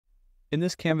In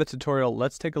this Canva tutorial,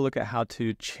 let's take a look at how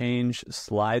to change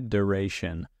slide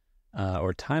duration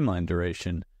or timeline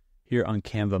duration here on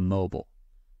Canva mobile.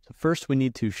 So first we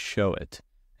need to show it.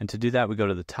 And to do that, we go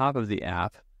to the top of the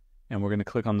app and we're going to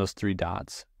click on those three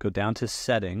dots, go down to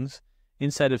settings.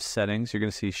 Inside of settings, you're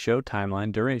going to see show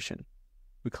timeline duration.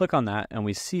 We click on that and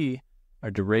we see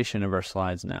our duration of our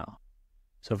slides now.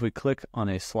 So if we click on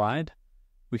a slide,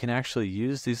 we can actually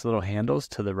use these little handles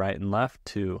to the right and left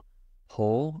to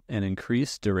pull and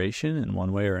increase duration in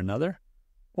one way or another,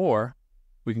 or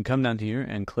we can come down here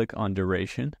and click on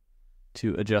duration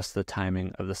to adjust the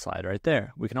timing of the slide right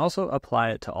there. We can also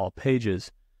apply it to all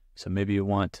pages. So maybe you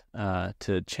want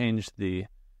to change the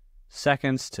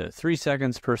seconds to 3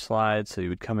 seconds per slide. So you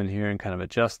would come in here and kind of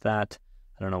adjust that.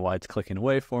 I don't know why it's clicking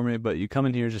away for me, but you come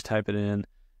in here, just type it in,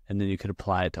 and then you could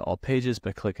apply it to all pages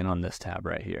by clicking on this tab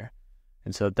right here.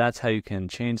 And so that's how you can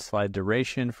change slide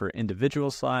duration for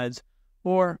individual slides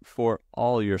or for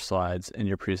all your slides in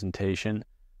your presentation.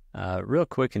 Real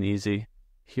quick and easy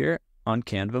here on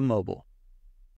Canva Mobile.